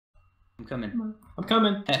I'm coming. I'm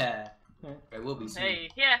coming. I will be soon. Hey,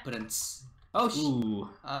 yeah. But it's... Oh, Ooh.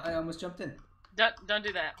 I almost jumped in. Don't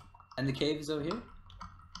do that. And the cave is over here?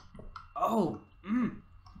 Oh!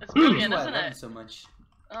 It's brilliant, That's why isn't I love it? it so much.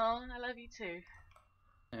 Oh, I love you too.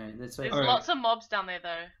 Alright, that's There's right. lots of mobs down there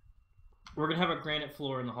though. We're gonna have a granite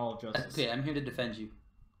floor in the Hall of Justice. Okay, I'm here to defend you.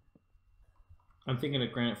 I'm thinking a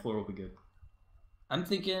granite floor will be good. I'm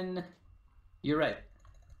thinking... You're right.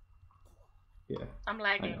 Yeah. I'm I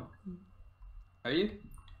lagging. know. Are you?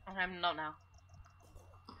 I'm not now.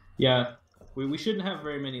 Yeah. We shouldn't have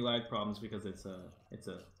very many lag problems because it's a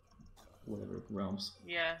whatever realms.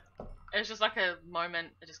 Yeah. It was just like a moment.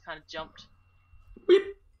 It just kind of jumped. Beep.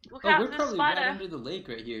 Look Oh, out we're for the probably spider. right under the lake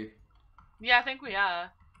right here. Yeah, I think we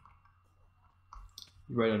are.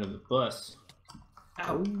 Right under the bus.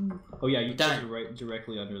 Ow. Oh yeah, you guys Done. are right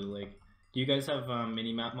directly under the lake. Do you guys have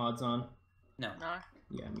mini map mods on? No. No.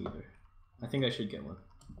 Yeah, me either. I think I should get one.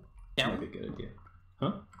 Down? That'd be a good idea.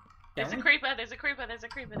 Huh? There's a creeper. There's a creeper. There's a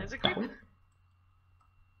creeper. There's a creeper.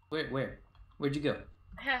 Where? Where'd you go?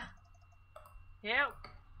 Yeah. Yeah.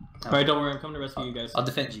 Alright, don't worry, I'm coming to rescue you guys. I'll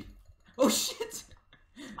defend you. Oh shit!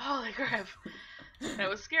 Holy crap. That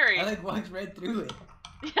was scary. I like walked right through it.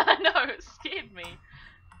 Yeah, I know. It scared me.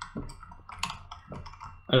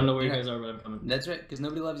 I don't know where you guys are, but I'm coming. That's right, because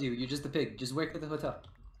nobody loves you. You're just a pig. Just work at the hotel.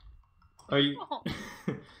 Are you? Oh.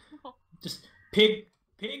 Just pig,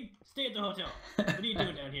 stay at the hotel. What are you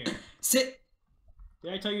doing down here? Sit!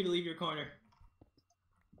 Did I tell you to leave your corner?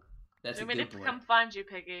 That's Do a we need good to boy. come find you,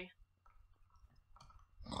 Piggy?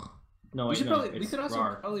 No, We I should know. probably, we It's could also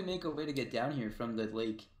rar. probably make a way to get down here from the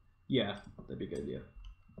lake. Yeah, that'd be a good idea.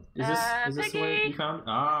 Is this the way Piggy! you found?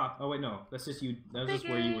 Ah, oh wait, no, that's just you. That was just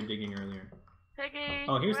where you Piggy! were digging earlier. Piggy!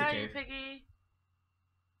 Oh, here's where the are you, cave. Piggy?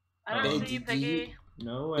 I don't Babe, see you, do you- Piggy.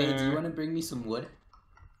 Nowhere. Hey, do you want to bring me some wood?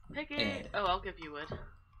 Piggy! Oh, I'll give you wood.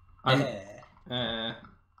 I'm, Yeah.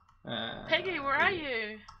 Piggy, where are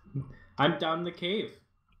you? I'm down in the cave.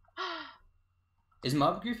 Is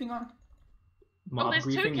mob griefing on? Mob Oh, there's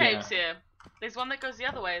two griefing, caves yeah. here. There's one that goes the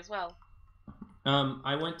other way as well.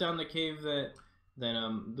 I went down the cave that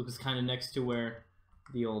was kind of next to where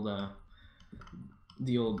the old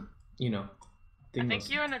you know thing I think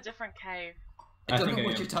was. you're in a different cave. I don't think know I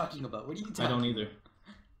what am. you're talking about. What are you talking I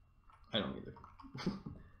don't either.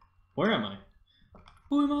 Where am I?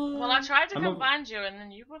 Who am I? Well, I tried to I'm come over- find you and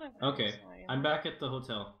then you wouldn't come. Okay, so, you know. I'm back at the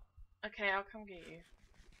hotel. Okay, I'll come get you.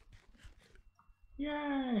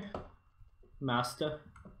 Yay! Master,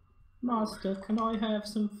 can I have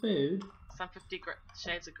some food? Some 50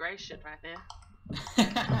 shades of grey shit right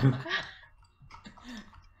there.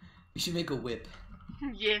 We should make a whip.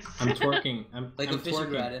 Yes. I'm twerking. I'm Like I'm a fishing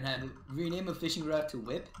twerking. rod and have rename a fishing rod to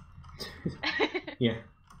whip. Yeah.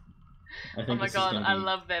 I think Oh my this god, is gonna I be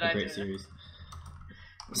love that a idea. great series.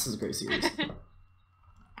 This is a great series.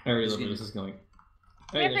 I already love where this is going.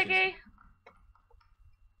 Hey, there she is. Piggy!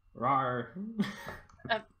 Rawr.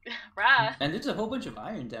 Right. And there's a whole bunch of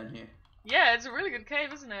iron down here. Yeah, it's a really good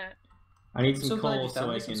cave, isn't it? I need I'm some so glad coal you so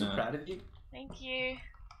found I this. I'm can. so proud of you. Thank you.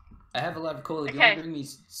 I have a lot of coal. If you Okay. want to bring me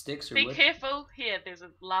sticks or Be wood. careful. Here, there's a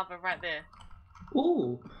lava right there.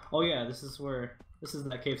 Ooh. Oh yeah, this is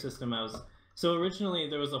that cave system I was. So originally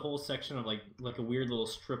there was a whole section of like a weird little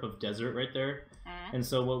strip of desert right there, Mm. and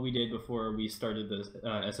so what we did before we started the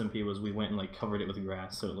SMP was we went and like covered it with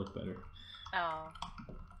grass so it looked better. Oh.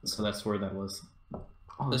 So that's where that was.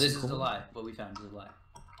 Oh, So this cool. is a lie. What we found is a lie.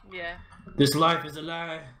 Yeah. This life is a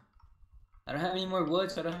lie. I don't have any more wood,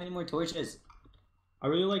 so I don't have any more torches. I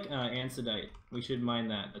really like andesite. We should mine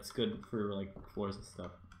that. That's good for like floors and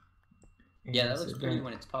stuff. Yeah, that looks pretty Andesite.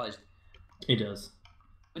 when it's polished. It does.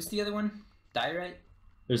 What's the other one? Diorite?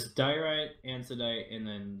 There's diorite, andesite, and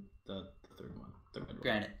then the third one, the red one.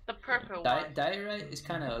 Granite. The purple one. Diorite is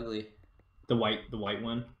kind of ugly. The white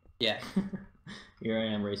one. Yeah. Here I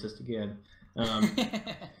am, racist again.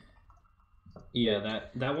 Yeah,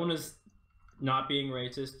 that one is not being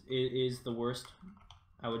racist. It is the worst,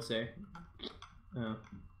 I would say. Well,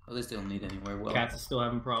 this don't lead anywhere well. Cats is still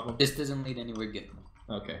having problems. This doesn't lead anywhere good.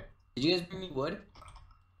 Okay. Did you guys bring me wood?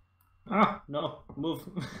 Ah, no, move.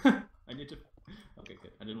 I need to. Okay,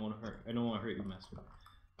 good. I don't want to hurt you, master.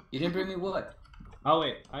 You didn't bring me wood. Oh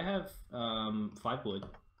wait, I have 5 wood.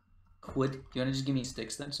 Wood? Do you want to just give me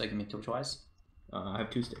sticks then, so I can make torch wise? I have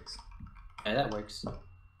 2 sticks. Yeah, that works.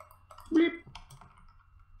 Bleep.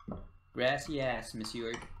 Grassy ass,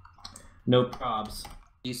 monsieur. No probs.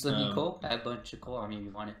 Do you still need coal? I have a bunch of coal on me if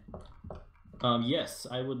you want it. Yes,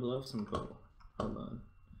 I would love some coal. Hold on.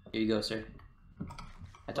 Here you go, sir.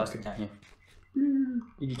 I tossed it down here.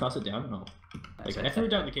 Did you toss it down? No. That's Okay, right. I threw it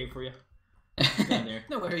down the cave for you. Down there.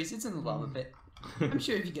 No worries, it's in the lava pit. I'm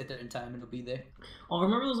sure if you get there in time, it'll be there. Oh,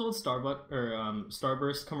 remember those old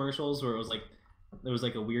Starburst commercials where it was like there was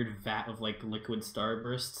like a weird vat of like liquid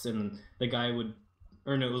Starbursts, and the guy would,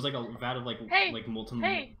 or no, it was like a vat of like molten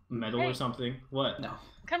metal or something. What? No.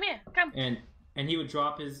 Come here, come. And he would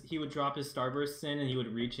drop his Starbursts in, and he would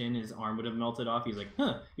reach in. His arm would have melted off. He's like,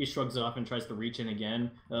 huh. He shrugs it off and tries to reach in again.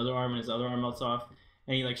 The other arm, and his other arm melts off,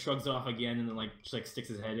 and he like shrugs it off again, and then like just like sticks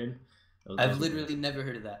his head in. I've literally never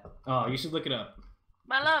heard of that. Oh, you should look it up.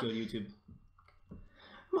 My love. Go to YouTube.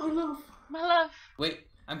 My love. My love. Wait,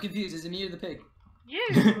 I'm confused. Is it me or the pig? You.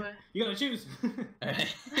 You gotta choose.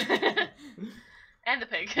 Alright. And the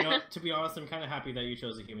pig. You know, to be honest, I'm kind of happy that you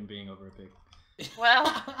chose a human being over a pig. Well,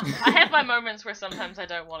 I have my moments where sometimes I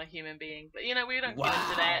don't want a human being, but you know, we don't get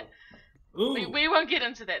into that. Ooh. We won't get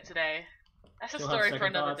into that today. That's a She'll story have for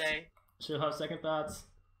another thoughts. day. She'll have second thoughts.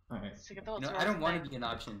 Alright. Second thoughts. No, I don't want to be an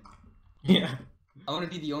option. Yeah. I want to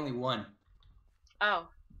be the only one. Oh.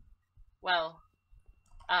 Well.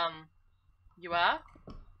 You are?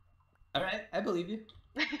 Alright, I believe you.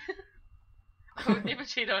 I would never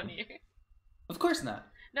cheat on you. Of course not.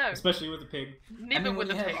 No. Especially with a pig. Never I mean, with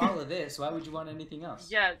when a you pig. have all of this, why would you want anything else?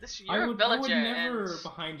 Yeah, you're a villager. I would never, and...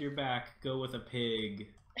 behind your back, go with a pig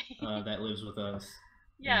that lives with us.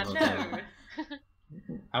 Yeah, no.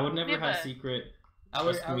 I would never Never. have secret.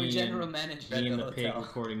 Our me general manager at Me and the the pig hotel.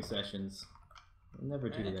 recording sessions. I'll never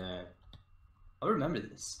do Right. that. I'll remember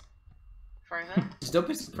this. Forever. Just don't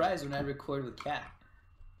be surprised when I record with Cat.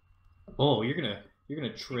 Oh, you're gonna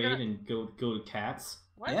trade gonna- and go to cats?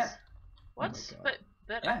 What? Yeah. What? Oh my God.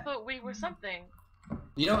 But Yeah. I thought we were something.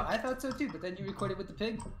 You know, I thought so too, but then you recorded with the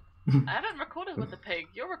pig. I haven't recorded with the pig.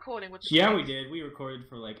 You're recording with the Yeah, pig. we did. We recorded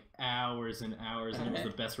for like hours and hours, and it was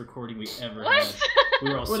the best recording we ever What? had. We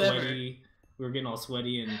were all Whatever. sweaty. We were getting all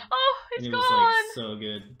sweaty, and Oh, it's it gone. was like so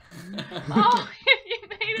good. Oh, you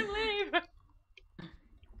made him leave.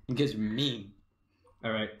 Because you're mean.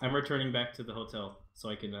 All right, I'm returning back to the hotel so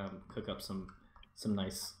I can cook up some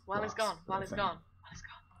nice. While he's rocks gone. for While the he's family. gone. While he's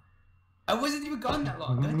gone. I wasn't even gone that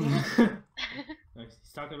long. God damn it.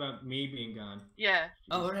 He's talking about me being gone. Yeah.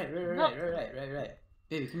 Oh, right.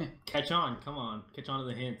 Baby, come here. Catch on, come on, catch on to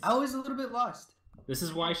the hints. I was a little bit lost. This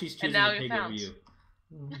is why she's choosing now the you're pig over found. you.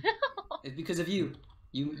 It's because of you.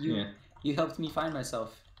 Yeah. You helped me find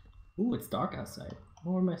myself. Ooh, it's dark outside.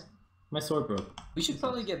 Oh, my sword broke. We should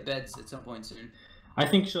probably get beds at some point soon. I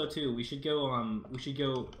think so too. We should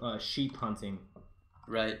go sheep hunting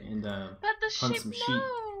Right. and But the Hunt sheep, some no. sheep.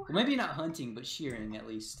 Well, maybe not hunting, but shearing at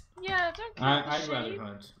least. Yeah, don't kill the I'd sheep. rather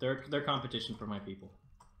hunt. They're competition for my people.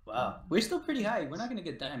 Wow. We're still pretty high. We're not gonna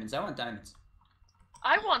get diamonds. I want diamonds.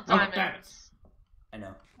 I want Oh, diamonds. diamonds. I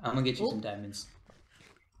know. I'm gonna get you Oh. some diamonds.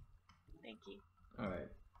 Thank you. All right.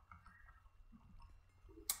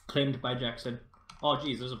 Claimed by Jackson. Oh,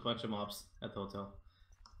 geez, there's a bunch of mobs at the hotel.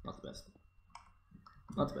 Not the best.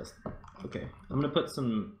 Not the best. Okay, I'm gonna put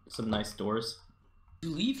some nice doors. You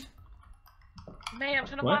leave? May, I'm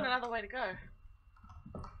trying to What? find another way to go.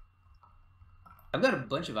 I've got a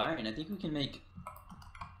bunch of iron. I think we can make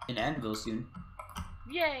an anvil soon.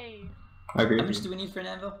 Yay! I agree How with much you. do we need for an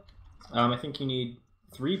anvil? I think you need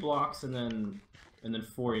 3 blocks and then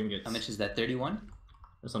 4 ingots. How much is that? 31?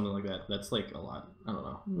 Or something like that. That's like a lot. I don't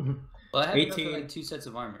know. Well, I have enough for 18. like 2 sets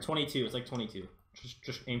of armor. 22. It's like 22.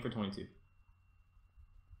 Just aim for 22.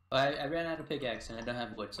 Well, I ran out of pickaxe and I don't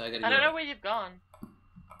have wood, so I gotta go. I don't know where you've gone.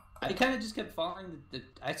 I kind of just kept following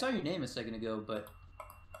I saw your name a second ago, but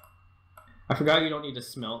I forgot you don't need to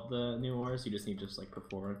smelt the new ores. You just need to just like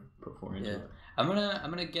pour into yeah. it. I'm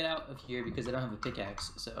gonna get out of here because I don't have a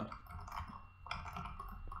pickaxe. So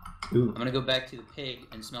Ooh, I'm gonna go back to the pig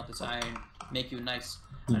and smelt this iron, make you a nice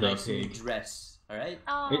the new pig. dress. All right?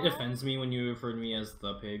 It offends me when you refer to me as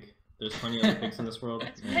the pig. There's plenty of other pigs in this world.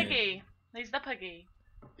 It's and Piggy. He's the Piggy.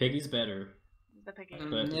 Piggy's better, He's the Piggy. Mm.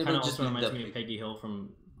 but it It'll kind of just also be reminds the me of pig. Peggy Hill from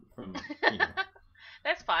you know,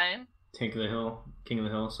 That's fine. Tank of the Hill, King of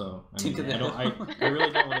the Hill. So I Tank mean, of the I don't. Hill. I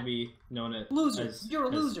really don't want to be known as Loser. as- You're a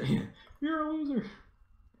as- loser. You're a loser.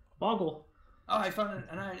 Boggle. Oh, I found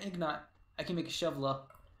an iron ignite. I can make a shovel.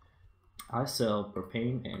 I sell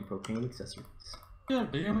propane and propane accessories.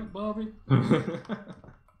 God damn it, Bobby.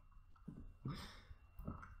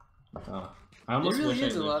 Oh, I There almost really wish I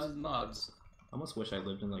is a lot lived. of mobs. I almost wish I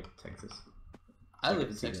lived in like Texas. I live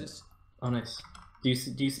in see that. Texas. Oh, nice. Do you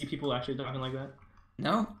see people actually talking like that?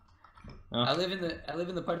 No, Oh, I live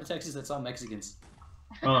in the part of Texas that's all Mexicans.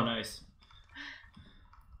 oh nice.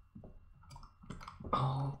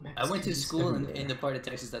 Oh, I went to Mexicans school in everywhere. the part of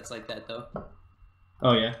Texas that's like that though.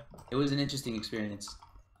 Oh yeah. It was an interesting experience.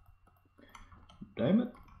 Damn it.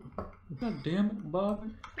 God damn it, Bob.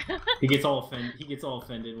 He gets all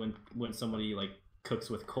offended when somebody like cooks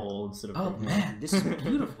with coal instead of. Oh man, this is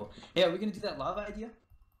beautiful. Hey, are we gonna do that lava idea?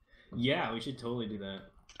 Yeah, we should totally do that.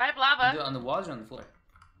 I have Do lava. it on the walls or on the floor?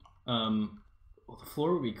 Well, the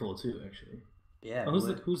floor would be cool too, actually. Yeah. Oh,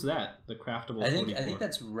 who's that? The craftable. I 44. think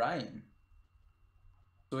that's Ryan.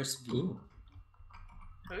 Source V. Ooh.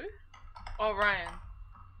 Who? Oh, Ryan.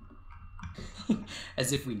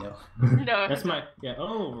 As if we know. No. That's my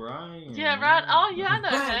Oh, Ryan. Yeah, Ryan. Oh, yeah, I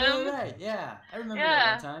know him. Right. Yeah, I remember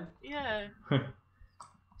Yeah. that one time. Yeah.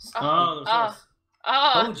 Oh, the source.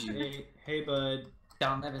 Oh. Told you. Hey, bud.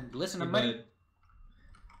 Down Evan, listen to Hey, me.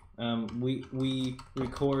 bud. We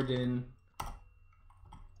record in.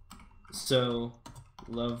 So,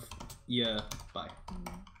 love, yeah, bye.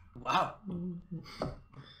 Wow.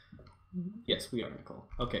 Yes, we are, Nicole.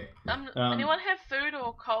 Okay. Anyone have food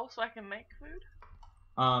or coal so I can make food?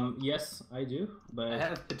 Yes, I do, but I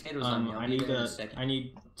have potatoes on me. I'll I be need there in a second. I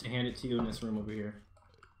need to hand it to you in this room over here.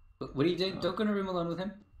 What do you think? Don't go in a room alone with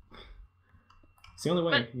him. It's the only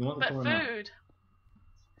way. But, You want the but floor or not? food.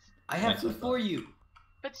 I have Yes, food I for you.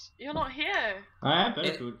 But you're not here. I have better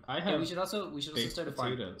It- food. I Yeah, have we should also baked start a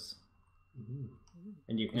farm. potatoes.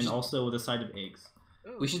 And also with a side of eggs.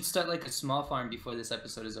 Ooh. We should start like a small farm before this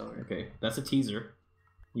episode is over. Okay, that's a teaser.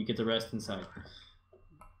 You get the rest inside.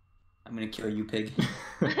 I'm gonna kill you, pig.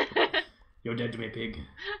 You're dead to me, pig.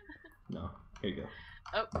 No, here you go.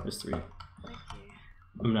 Oh. There's 3. Thank you.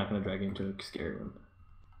 I'm not gonna drag you into a scary room.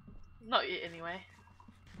 Not yet, anyway.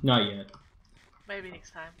 Not yet. Maybe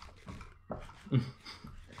next time.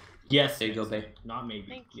 Yes. There you go, next time. babe. Not maybe.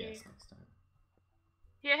 Thank you. Yes, next time.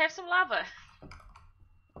 Here, have some lava.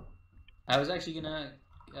 I was actually gonna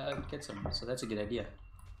get some, so that's a good idea.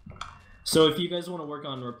 So if you guys want to work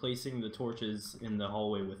on replacing the torches in the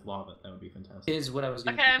hallway with lava, that would be fantastic. Is what I was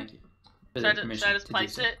gonna Okay. do. Thank you. For Should the I just permission to do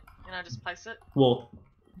place so. it? Can I just place it? Well,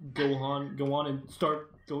 go on and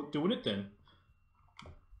start doing it then.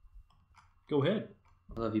 Go ahead.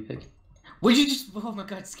 I love you, pig. Would you just? Oh my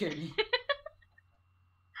god, it scared me.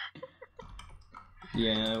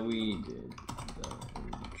 Yeah, we did. The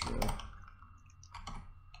intro.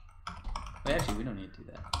 Wait, actually, we don't need to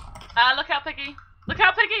do that. Look out, Piggy! Look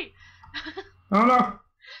out, Piggy! Oh no!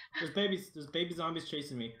 There's baby zombies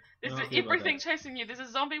chasing me. I There's don't know how I feel about everything that. chasing you. There's a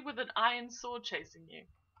zombie with an iron sword chasing you.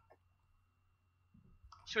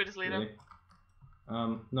 Should we just leave him?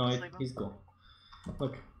 Really? No, Just leave him? he's cool.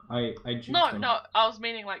 Look, I juked No, him. no, I was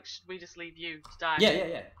meaning like, should we just leave you to die?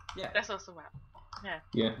 Yeah. That's also about.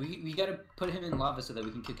 Yeah. We gotta put him in lava so that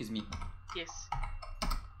we can cook his meat. Yes.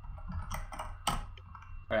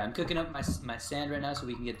 All right, I'm cooking up my sand right now so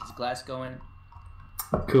we can get this glass going.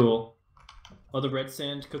 Cool. Oh, the red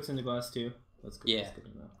sand cooks into glass too. That's good. Yeah. That's good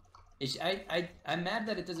to know. I'm mad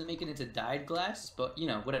that it doesn't make it into dyed glass, but you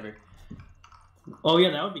know, whatever. Oh yeah,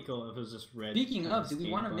 that would be cool if it was just red. Speaking of, do we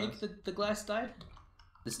stained want to glass. make the glass dyed?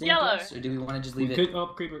 The stained Yellow. glass, or do we want to just We leave could. it? Oh,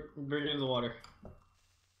 creeper! Bring it into the water.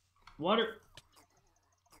 Water.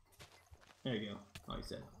 There you go. Oh, he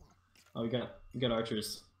said. Oh, we got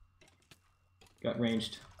archers. Got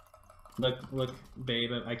ranged. Look,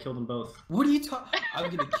 babe! I killed them both. What are you talking? I'm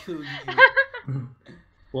gonna kill you.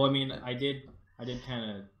 Well, I mean, I did kind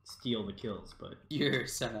of steal the kills, but. You're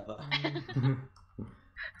son of a.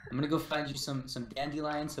 I'm gonna go find you some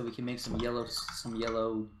dandelions so we can make some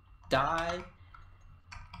yellow dye.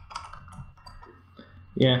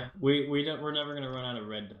 Yeah, we're never gonna run out of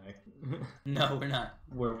red dye. No, we're not.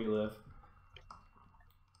 Where we live.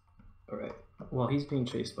 All right. Well, he's being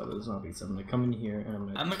chased by those zombies. So I'm gonna come in here and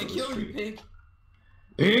I'm gonna kill this you, tree. pig.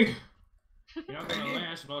 Pig! You're not gonna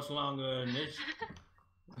last much longer in this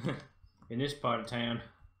in this part of town.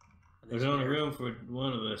 There's only room for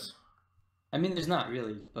one of us. I mean, there's not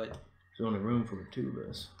really, but There's only room for 2 of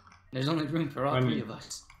us. there's only room for all I 3 mean- of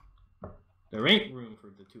us. There ain't room for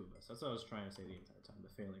the 2 of us. That's what I was trying to say the entire time. The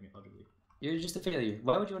failing it utterly. You're just a failure.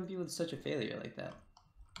 Why would you want to be with such a failure like that?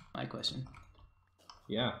 My question.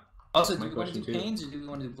 Yeah. Also, do My we want to do question, too. panes or do we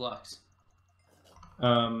want to do blocks?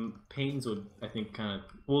 Panes would, I think, kind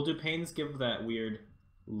of. Well, do panes give that weird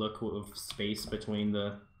look of space between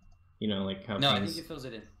the, like how? No, I panes... think it fills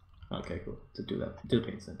it in. Okay, cool. To do that, do the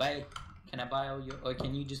panes then. Buy. Can I buy all your? Or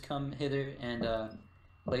can you just come hither and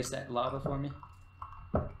place that lava for me?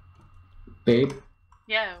 Babe.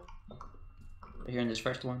 Yeah. Right here in this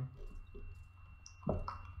first one.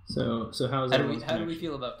 So how's How do everyone's we connection?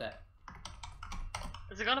 feel about that?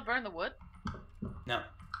 Is it gonna burn the wood? No,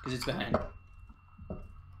 because it's behind.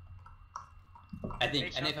 I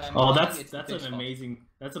think. And if I'm Oh, wrong, that's it's the an pig's fault. amazing.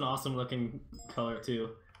 That's an awesome looking color too.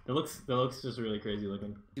 That looks just really crazy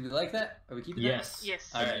looking. Do we like that? Are we keeping Yes. Yes.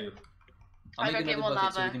 I Alright. do. I'll I make go get another more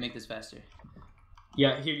bucket so we lava. can make this faster.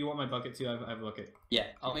 Yeah, here, you want my bucket too? I have a bucket. Yeah,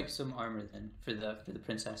 I'll make some armor then for the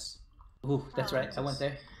princess. Ooh, that's right. I went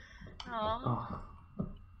there. Aww. Oh.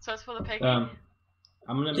 So it's for the piggy. I'm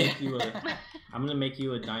gonna make Yeah. you a. I'm gonna make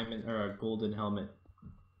you a diamond or a golden helmet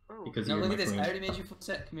Ooh. because No, you're look my at this. queen. I already made you full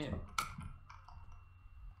set. Come here.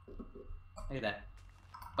 Look at that.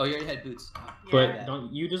 Oh, you already had boots. Oh, But Yeah.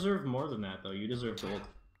 don't you deserve more than that though? You deserve gold.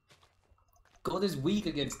 gold is weak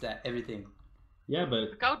against that everything. Yeah,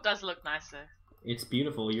 but Gold does look nicer. it's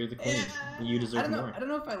beautiful. You're the queen. You I deserve don't know. more. I don't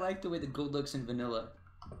know if I like the way the gold looks in vanilla.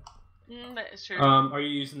 That is true. Are you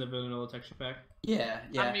using the vanilla texture pack? Yeah,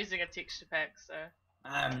 yeah. I'm using a texture pack, so.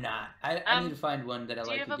 I'm not. I need to find one that I Do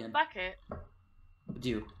like you have again. a bucket?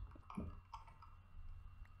 Do.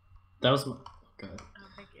 That was. My... God. Oh,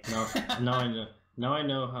 thank you. Now I know. Now I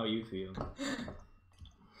know how you feel.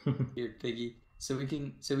 Here, piggy. So we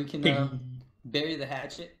can Piggy. bury the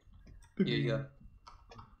hatchet. Here you go.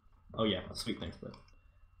 Oh yeah, sweet, thanks, bud.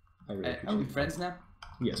 I really Are we appreciate it. friends now?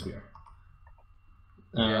 Yes, we are.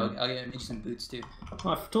 Here, I'll get make you some boots too. Oh,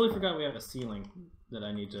 I totally forgot we have a ceiling that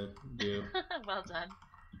I need to do. Well done.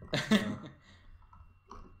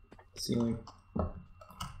 Ceiling.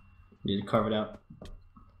 Need to carve it out.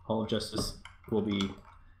 Hall of Justice will be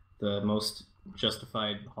the most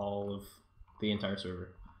justified hall of the entire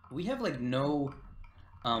server. We have like no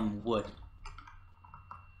wood.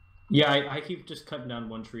 Yeah, I keep just cutting down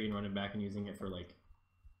one tree and running back and using it for like,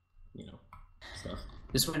 you know, stuff.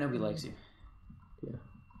 This way nobody likes you. Yeah.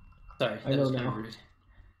 Sorry, I that know was kind now. of rude.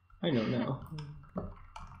 I know now.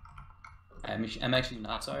 I'm actually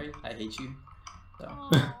not sorry. I hate you. So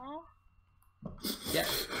Aww. yeah,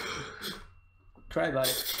 cry about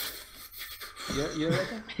it. You're right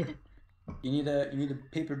there? You need a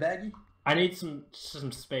paper baggie? I need some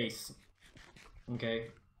space. Okay.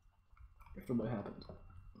 After what happened.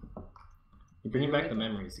 You're bringing back the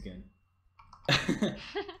memories again.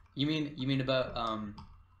 You mean about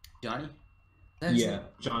Johnny? That's Yeah, it.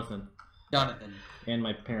 Jonathan Jonathan. and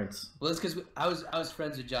my parents. Well, it's because I was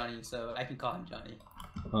friends with Johnny, so I can call him Johnny.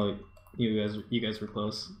 Oh, you guys were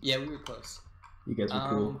close. Yeah, we were close. You guys were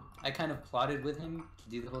cool. I kind of plotted with him to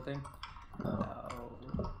do the whole thing. Oh.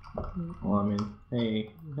 Well, I mean,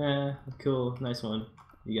 hey, cool, nice one.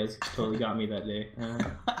 You guys totally got me that day.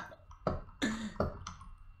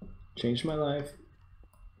 Changed my life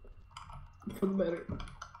for the better.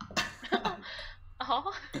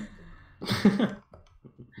 Oh.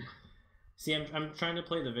 See, I'm trying to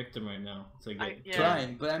play the victim right now to get. Yeah.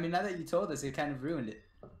 Trying, but I mean, now that you told us, it kind of ruined it.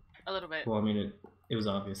 A little bit. Well, I mean, it was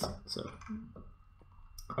obvious. So,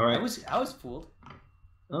 all right. I was fooled.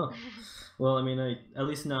 Oh, well, I mean, at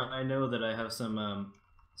least now I know that I have some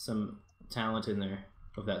talent in there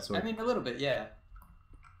of that sort. I mean, a little bit, yeah.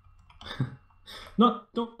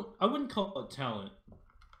 I wouldn't call it talent.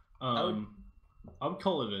 I would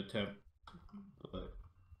call it an attempt, but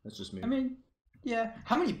that's just me. I mean, yeah.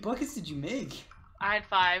 How many buckets did you make? I had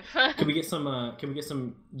 5. Can we get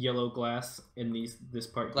some yellow glass in this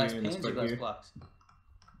part Glass here and this panes or part glass here? blocks?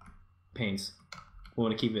 Panes. We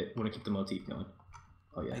want to keep the motif going.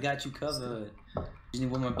 Oh yeah. I got you covered. Just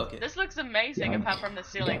need one more bucket. This looks amazing, Yeah, apart from the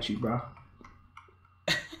ceiling. Got you, bro.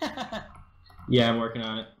 Yeah, I'm working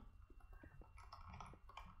on it.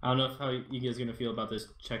 I don't know how you guys are gonna feel about this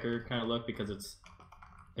checker kind of look because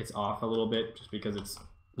it's off a little bit just because it's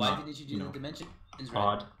Why not, didn't you do the dimensions right?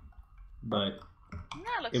 odd, but No,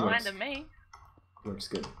 it looks It fine works. to me. works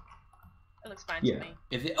good. It looks fine Yeah. to me.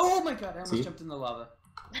 If it, oh my god! I almost See? jumped in the lava.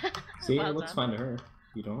 See, Well it looks done. fine to her.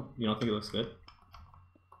 You don't think it looks good?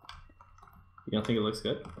 You don't think it looks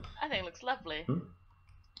good? I think it looks lovely.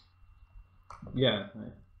 Yeah,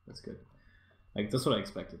 that's good. Like that's what I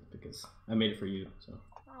expected because I made it for you. So.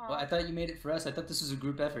 Aw, Well, I thought you made it for us. I thought this was a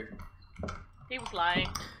group effort. he was lying.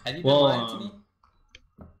 Have you been Well, lying to me?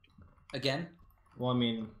 Again? Well, I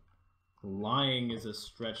mean, lying is a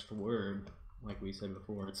stretched word, like we said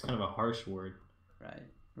before. It's kind of a harsh word.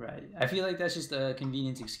 Right. I feel like that's just a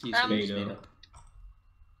convenience excuse that you just Beto. made up.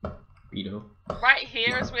 Beto. Right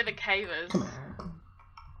here is where the cave is. Come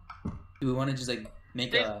on. Do we want to just like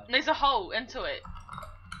make a? There's a hole into it.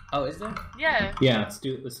 Oh, is there? Yeah. Yeah, let's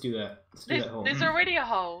do that. Let's do There's, that whole. there's already a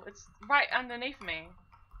hole. It's right underneath me.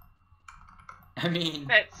 I mean,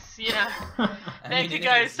 That's, you know, I that mean, could it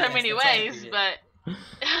go is, so yes, many that's ways, accurate.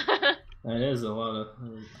 but That is a lot of.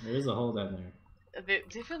 There is a hole down there. it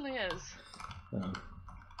definitely is.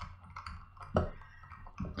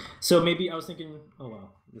 So maybe I was thinking, oh wow,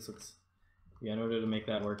 this looks. Yeah, in order to make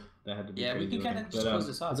that work, that had to be. Yeah, we crazy can kinda looking. just But, close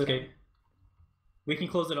this off, It's okay. We can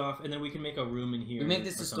close it off, and then we can make a room in here. we make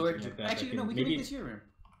this or a something storage like room. that Actually, that no, we can maybe- make this your room.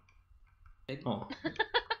 Oh.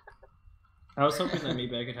 I was hoping that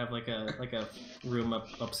maybe I could have like a room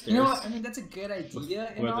upstairs. You know what? I mean, that's a good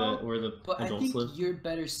idea, where the but I adults think live. you're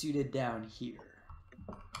better suited down here.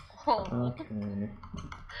 Oh. Okay.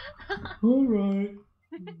 All right.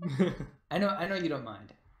 I know you don't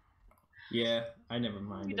mind. Yeah, I never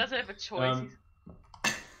mind. He doesn't have a choice.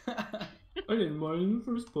 I didn't mind in the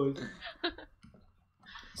first place.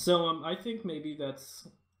 So I think maybe it's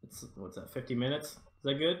what's that? 50 minutes? Is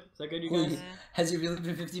that good? Is that good, you guys? Has it really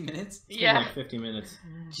been 50 minutes? It's been like 50 minutes.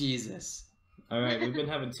 Jesus. All right, we've been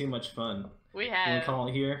having too much fun. We Can have. we call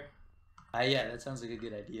it here? Yeah, that sounds like a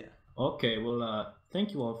good idea. Okay, well,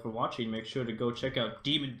 thank you all for watching. Make sure to go check out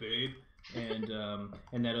Demon Babe and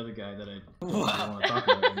that other guy that I don't want to talk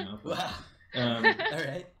about right now. But, Wow. All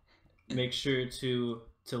right. Make sure to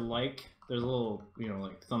like. There's a little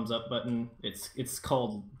like thumbs up button. It's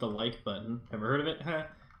called the like button. Ever heard of it? Huh?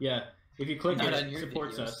 Yeah. If you click Not it, on it your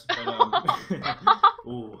supports videos. us. But,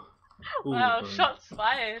 ooh. Wow, burn. shots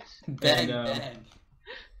fired. Bang, And, bang.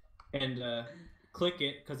 And click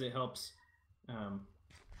it because it helps.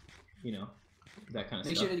 That kind of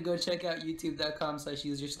Make stuff. sure to go check out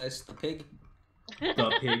youtube.com/user/thepig.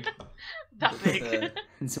 The pig. That big.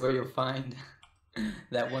 It's where you'll find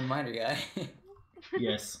that one miner guy.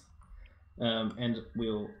 Yes. And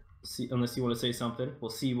we'll see, unless you want to say something,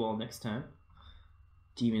 we'll see you all next time.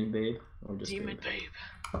 Demon Babe. Or just Demon Babe.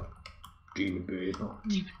 Babe. Demon Babe. Oh.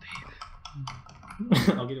 Demon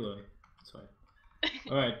Babe. I'll get away. It's fine.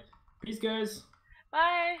 Alright. Peace, guys.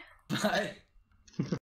 Bye. Bye.